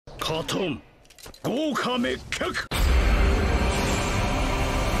トン豪華滅却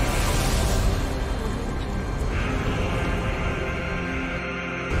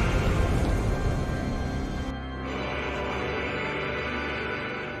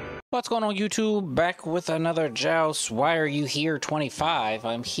What's going on, YouTube? Back with another joust. Why are you here? 25.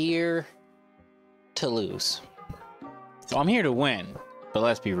 I'm here to lose. So I'm here to win, but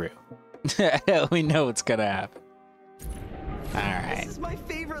let's be real. We know what's gonna happen. All right. This is my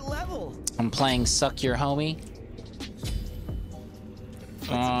favorite level. I'm playing Suck Your Homie.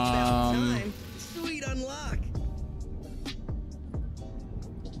 Sweet unlock.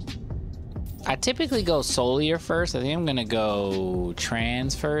 I typically go Solier first. I think I'm gonna go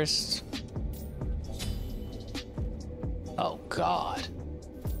Trans first. Oh God.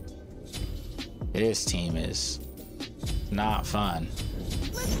 This team is not fun.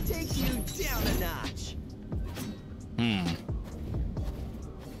 Let's take you down a notch.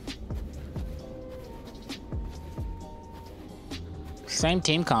 Same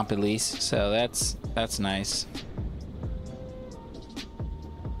team comp at least, so that's nice.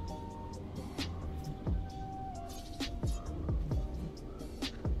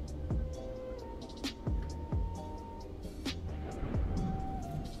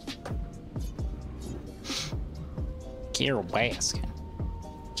 Carol Baskin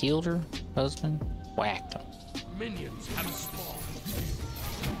killed her husband, whacked him. Minions have spawned.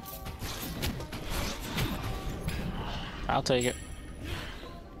 I'll take it.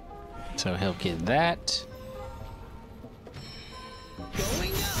 So he'll get that.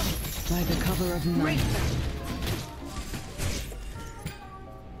 Going up. By the cover of night.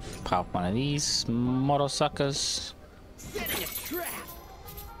 Pop one of these moto suckers. Setting a trap.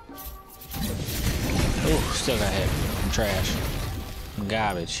 Ooh, still got hit. I'm trash. I'm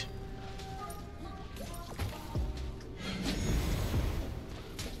garbage.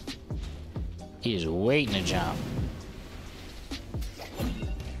 He is waiting to jump.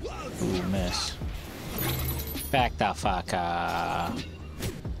 Ooh, miss. Back the fuck up.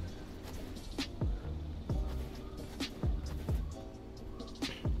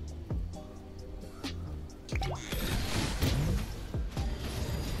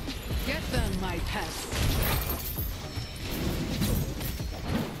 Get them, my pests.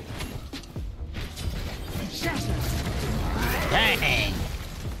 Dang!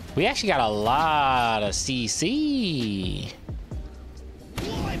 We actually got a lot of CC.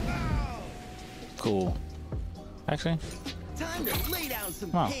 Cool. Actually, Time to lay down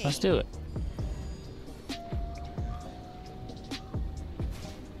some come on, pain. let's do it.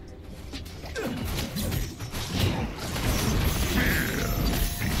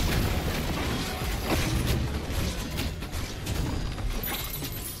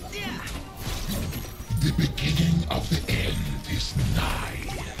 Yeah. The beginning of the end is nigh.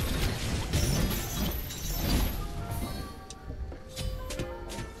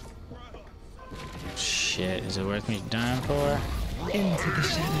 Shit, is it worth me dying for? Into the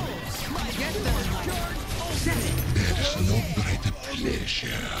shadows. Get them. There's no greater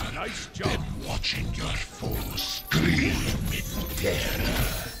pleasure Nice job. than watching your foes scream in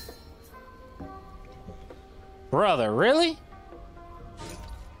terror. Brother, really?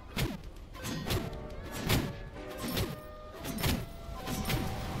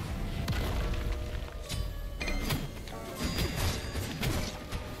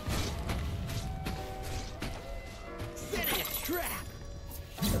 Setting a trap.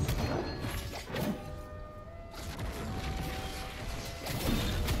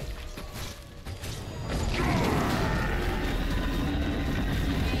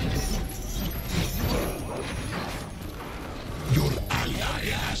 Your ally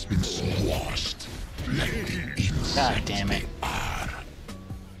has been squashed like the insect God damn it. they are.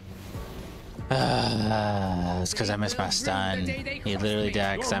 It's because I missed my stun. He literally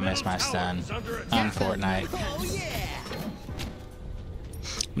died because I missed my stun on Fortnite. Oh yeah.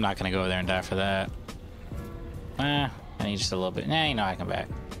 I'm not gonna go over there and die for that. I need just a little bit. Nah, you know I come back.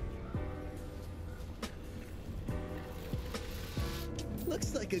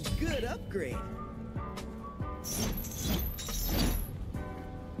 Looks like a good upgrade.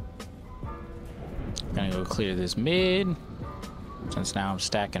 Gonna go clear this mid, since now I'm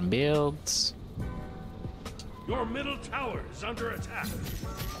stacking builds. Your middle tower is under attack.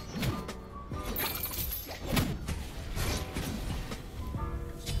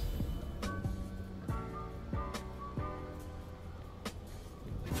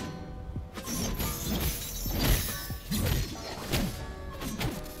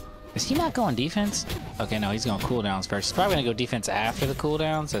 Is he not going defense? Okay, no, he's going cooldowns first. He's probably gonna go defense after the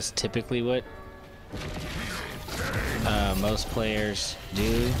cooldowns. That's typically what most players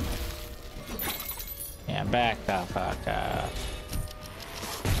do. Yeah, back the fuck up.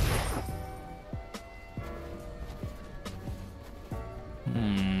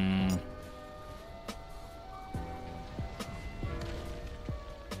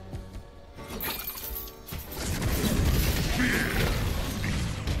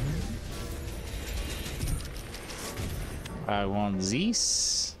 I want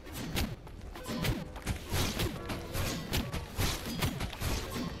this.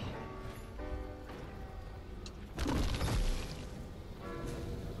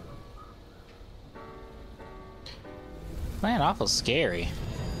 Man, awful scary.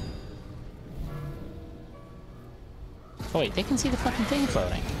 Oh wait, they can see the fucking thing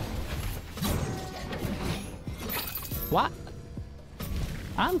floating. What?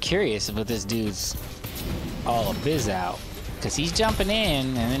 I'm curious about this dude's all biz out. Because he's jumping in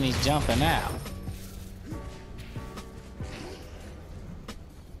and then he's jumping out.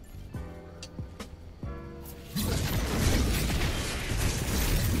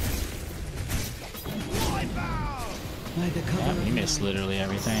 Yeah, he missed literally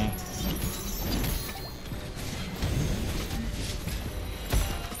everything.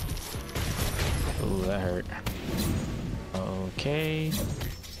 Ooh, that hurt. Okay.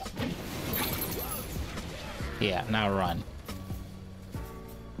 Yeah, now run.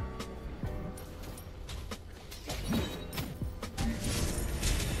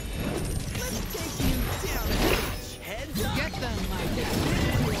 Get them, my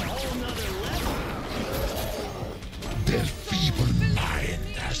Their feeble mind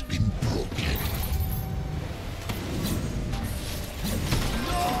has been broken.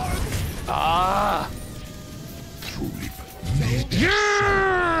 Ah!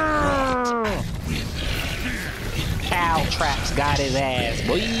 Cow traps got his ass,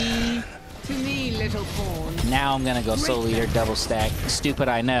 boy. To me, little pawn. Now I'm gonna go soul eater double stack. Stupid,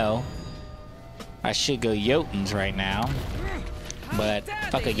 I know. I should go Jotuns right now, but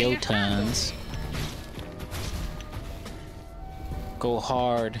fuck a Jotuns. Go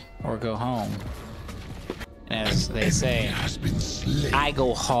hard or go home. And as they say, I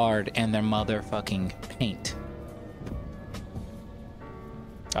go hard in their motherfucking paint.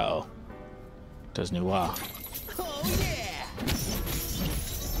 Uh-oh. Does new wow. Oh yeah!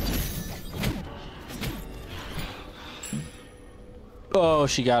 Oh,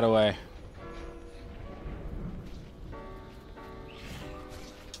 she got away.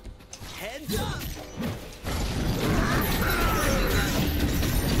 Heads up!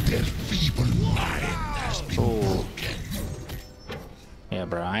 Their feeble mind has been broken. Yeah,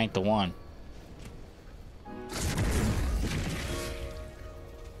 bro, I ain't the one.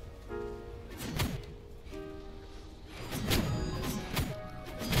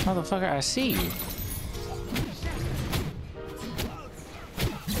 Motherfucker, I see you.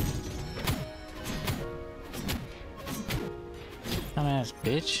 Dumbass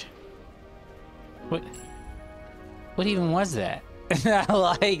bitch. What even was that?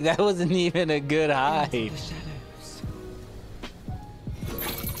 Like, that wasn't even a good hide.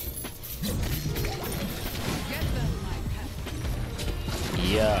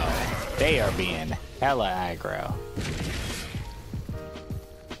 Yo, they are being hella aggro.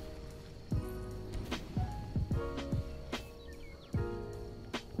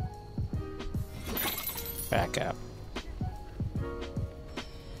 Back up.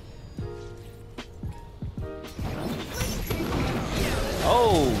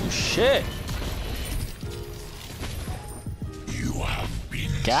 Oh shit! You have been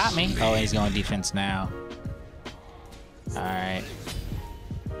Got me. Oh, he's going defense now. All right.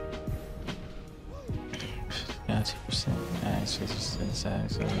 Yeah, 2%. Nice.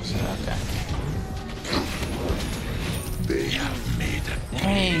 50%. Okay. They have made a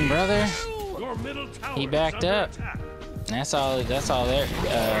Dang, brother. Your middle tower He backed is under up. attack. That's all their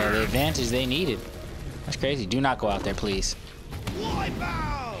the advantage they needed. That's crazy. Do not go out there, please. Wipe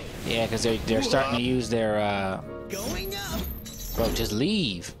out! Yeah, because they're starting to use their Going up! bro, just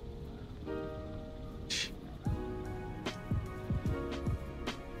leave.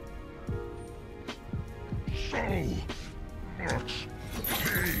 so much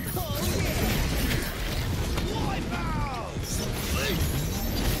pain. Oh yeah! Wipe out!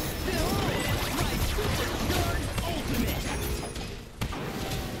 My supercharged ultimate!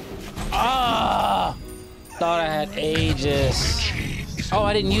 Ah! Thought I had Aegis. Oh,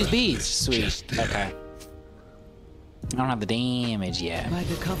 I didn't use beads. Sweet. Okay. I don't have the damage yet. By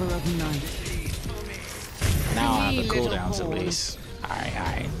the cover of night. Now I have the Little cooldowns at pawn. least.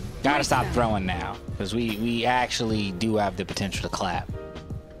 Alright. Gotta stop throwing now. Because we actually do have the potential to clap.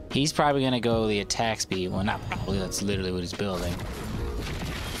 He's probably gonna go the attack speed. Well, not probably. That's literally what he's building.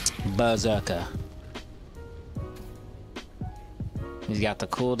 Bazooka. He's got the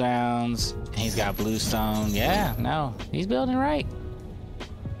cooldowns. He's got bluestone. Yeah, no, he's building right.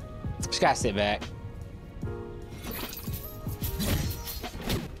 Just gotta sit back.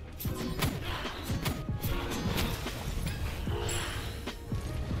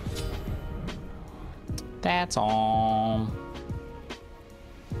 That's all.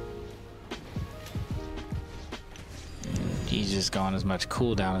 He's just going as much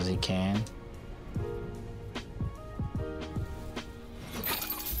cooldown as he can.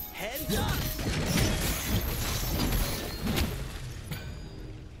 Heads up.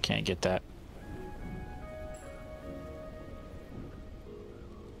 Can't get that.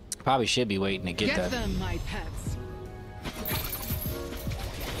 Probably should be waiting to get that. Get them, my pets.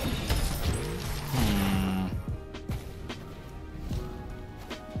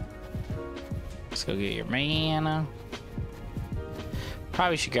 Let's go get your mana.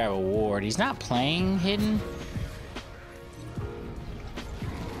 Probably should grab a ward. He's not playing hidden.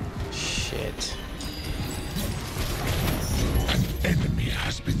 Shit. An enemy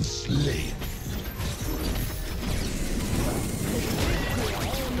has been slain.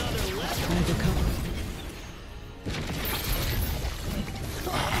 By the cover.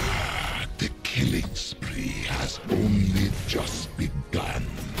 The killing spree has only just begun.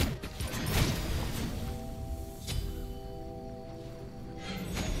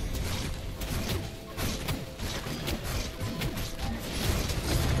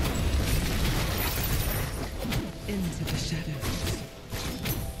 Into the shadows.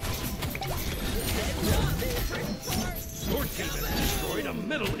 Your team has destroyed a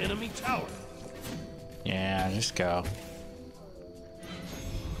middle enemy tower. Yeah, just go.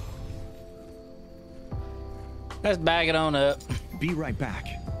 Let's bag it on up. Be right back.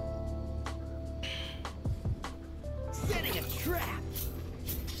 Setting a trap.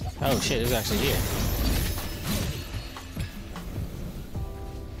 Oh shit, it's actually here.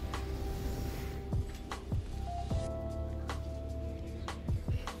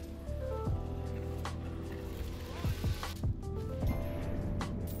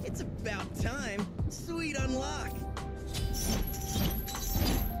 It's about time. Sweet unlock.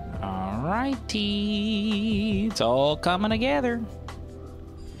 Alrighty. It's all coming together.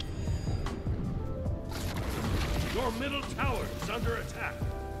 Your middle tower is under attack.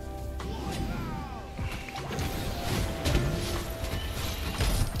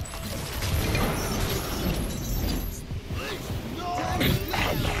 An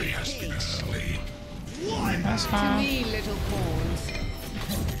ally has been slain. That's To fine. me, little pawns.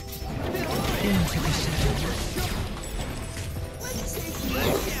 Into the shadows.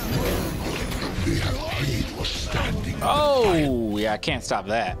 They have paid for standing. Oh, yeah, I can't stop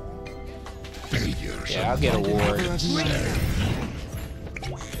that. Failures. Yeah, I'll get a Cover ward. of night.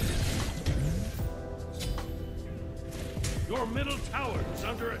 Your middle tower is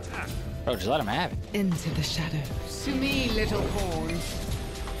under attack. Bro, just let him have it. Into the shadows. To me, little pawns.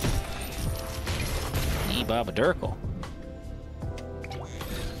 Nee, Baba Durkle.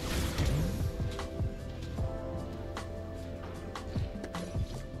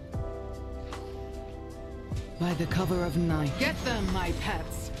 By the cover of night. Get them, my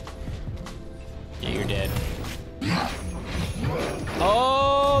pets. Yeah, you're dead.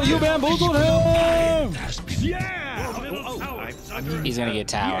 Oh, you bamboozled him! Yeah! Your middle tower is under attack. He's gonna get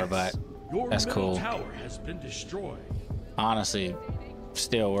tower, but Your that's middle cool. tower has been destroyed. Honestly,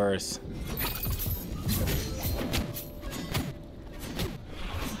 still worth.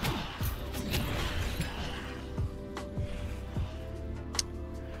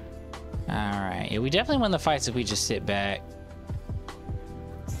 Alright, yeah, we definitely win the fights if we just sit back.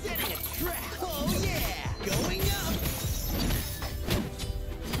 Setting a trap. Oh yeah. Going up.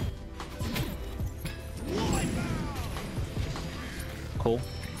 Cool.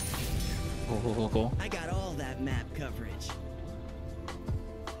 Cool. I got all that map coverage.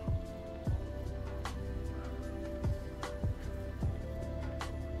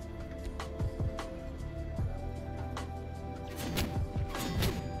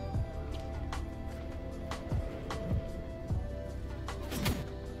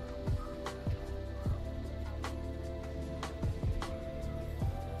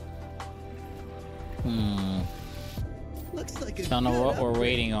 Looks like a Don't know good what we're upgrade.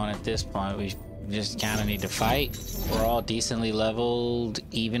 waiting on at this point. We just kind of need to fight. We're all decently leveled,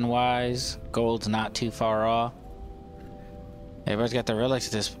 even-wise. Gold's not too far off. Everybody's got the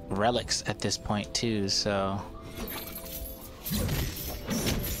relics at this point too, so.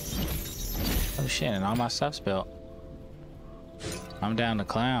 Oh shit, and all my stuff's built. I'm down to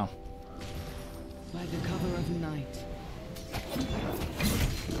clown. By the cover of night.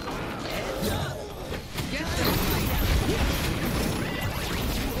 Get them,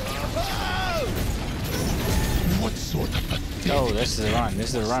 What sort of a thing? Oh, this is the run.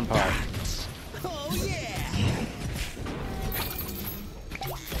 This is the run part. Oh yeah!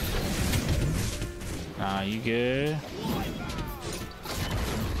 Nah, you good?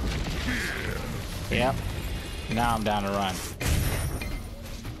 Yep. Now I'm down to run.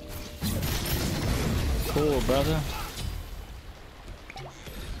 Cool, brother.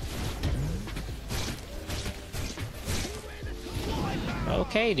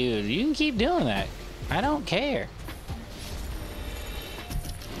 Okay, dude. You can keep doing that. I don't care.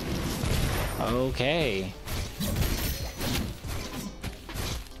 Okay.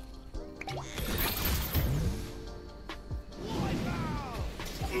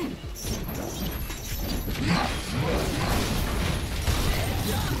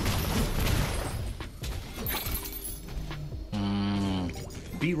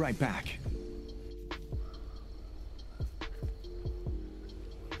 Be right back.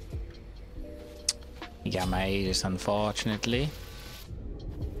 You got my Aegis, unfortunately.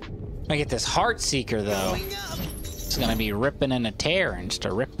 I get this Heart Seeker, though. Going up! It's gonna be ripping and a tearing. Just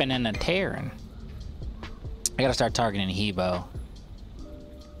a ripping and a tearing. I gotta start targeting Hebo.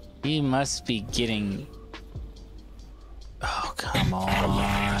 He must be getting... Oh, come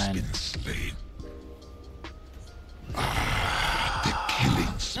on. Been slain. The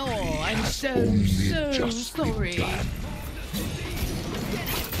killing spree Oh, I'm has so only so just sorry. begun.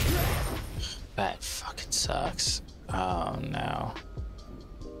 That fucking sucks. Oh, no.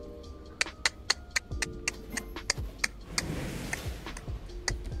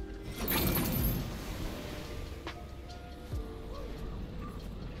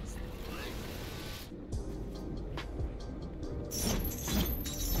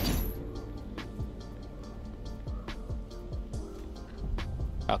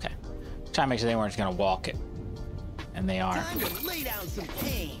 Okay. Try to make sure they weren't just gonna walk it. And they are. Time to lay down some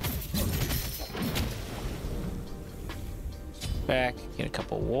pain. Back, get a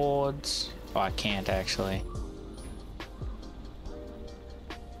couple wards. Oh, I can't actually.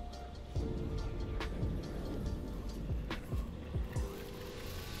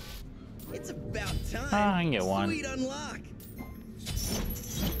 It's about time. Oh, I can get one. Sweet unlock.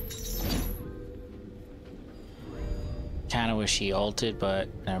 Kinda wish he ulted, but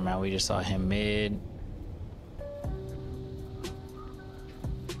never mind, we just saw him mid.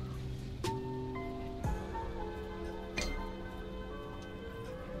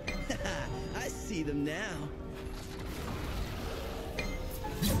 I see them now.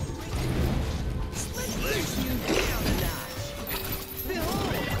 Let's push you down a notch.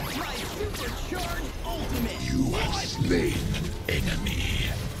 Behold, my supercharged ultimate. You have slain an enemy.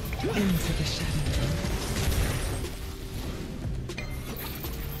 Into the shadow.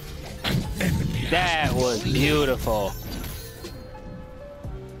 An enemy has That was beautiful.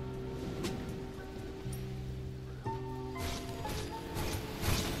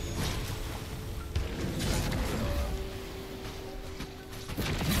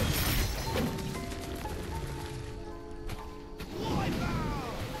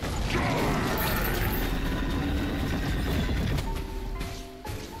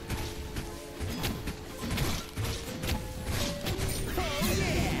 Oh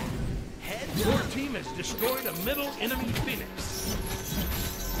yeah! Heads Your up. team has destroyed a middle enemy Phoenix.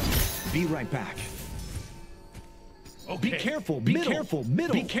 Be right back. Okay. Be careful. Be careful.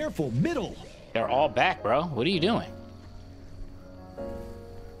 Middle. Be careful. Middle. They're all back, bro. What are you doing?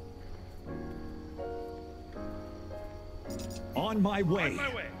 On my way. On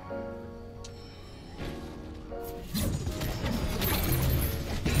my way.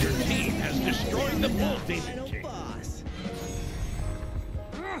 Your team has destroyed the bull demon Final king. boss.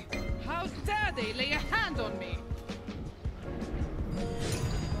 How dare they lay a hand on me?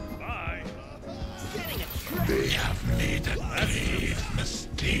 Bye. Setting a trap. They have made a grave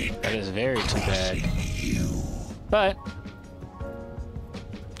mistake. That is very too bad. You. But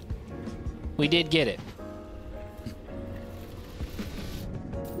we did get it.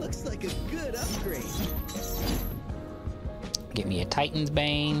 Looks like a good upgrade. Get me a Titan's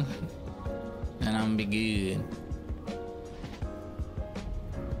Bane, and I'm gonna be good.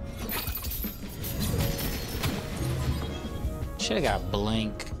 Should have got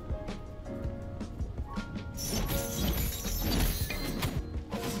Blink.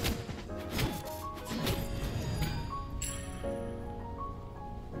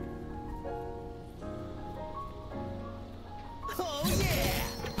 Oh yeah!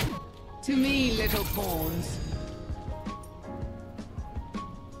 To me, little pawns.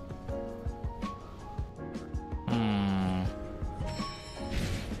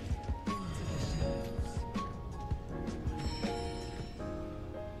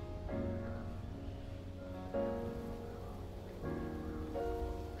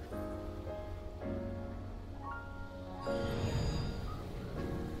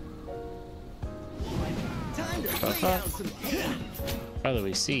 Brother,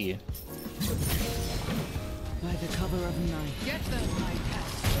 we see you. By the cover of night. Get them, my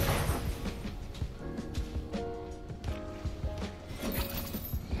pets.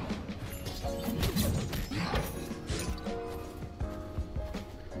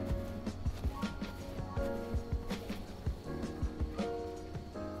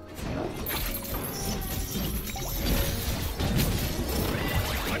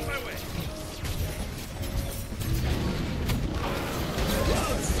 On my way.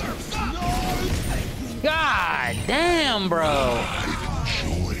 God damn, bro.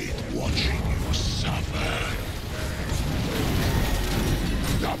 Enjoyed watching you suffer.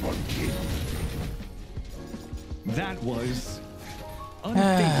 Double kill. That was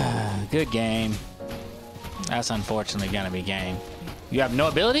unfavorable. Good game. That's unfortunately gonna be game. You have no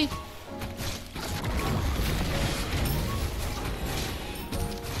ability?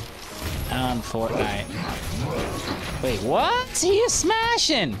 On Fortnite. Wait, what? He is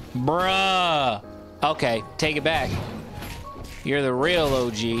smashing! Bruh. Okay, take it back. You're the real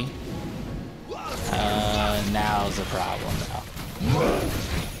OG. Now's the problem now.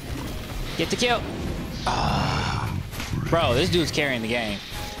 Get the kill. Bro, this dude's carrying the game.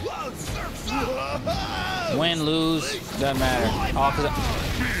 Win, lose, doesn't matter. All 'cause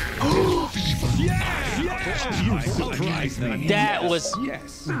You surprised me. that was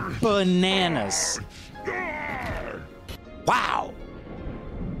Yes. bananas. Wow.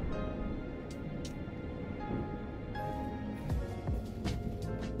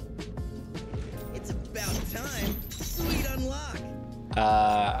 It's about time. Sweet unlock.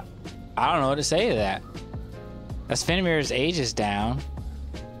 I don't know what to say to that. As Fenrir's age is down.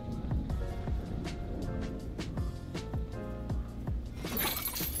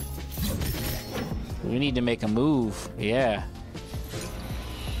 We need to make a move. Yeah.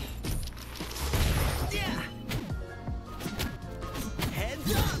 Yeah.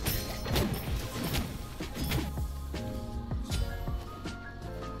 Heads up.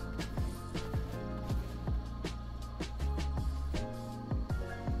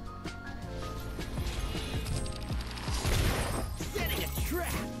 Setting a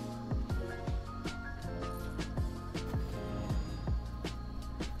trap.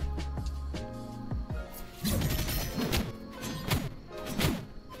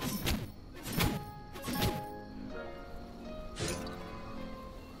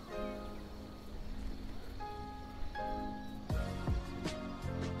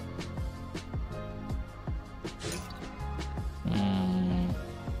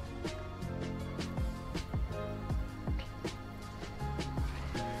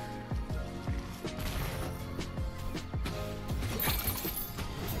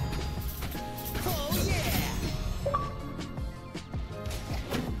 Oh yeah.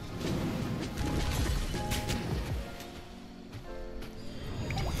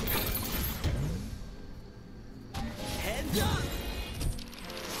 Heads up.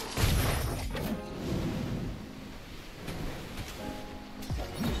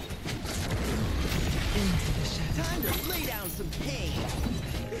 Time to lay down some pain.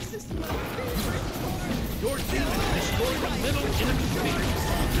 This is my favorite part. Your team has destroyed the middle enemy base.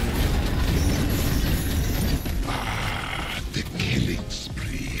 The killing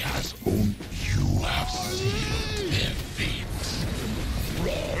spree has owned. You have sealed their fate.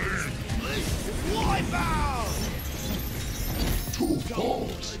 Wipe out. Two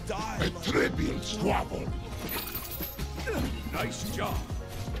foes, a trivial squabble. Nice job.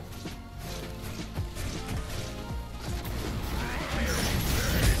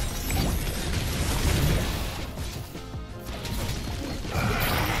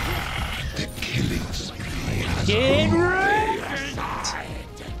 The killing spree has Get wrecked!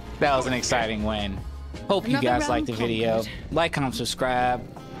 That was an exciting win. Hope you Another guys round liked the video. conquered. Like, comment, subscribe.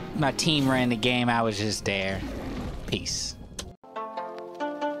 My team ran the game. I was just there. Peace.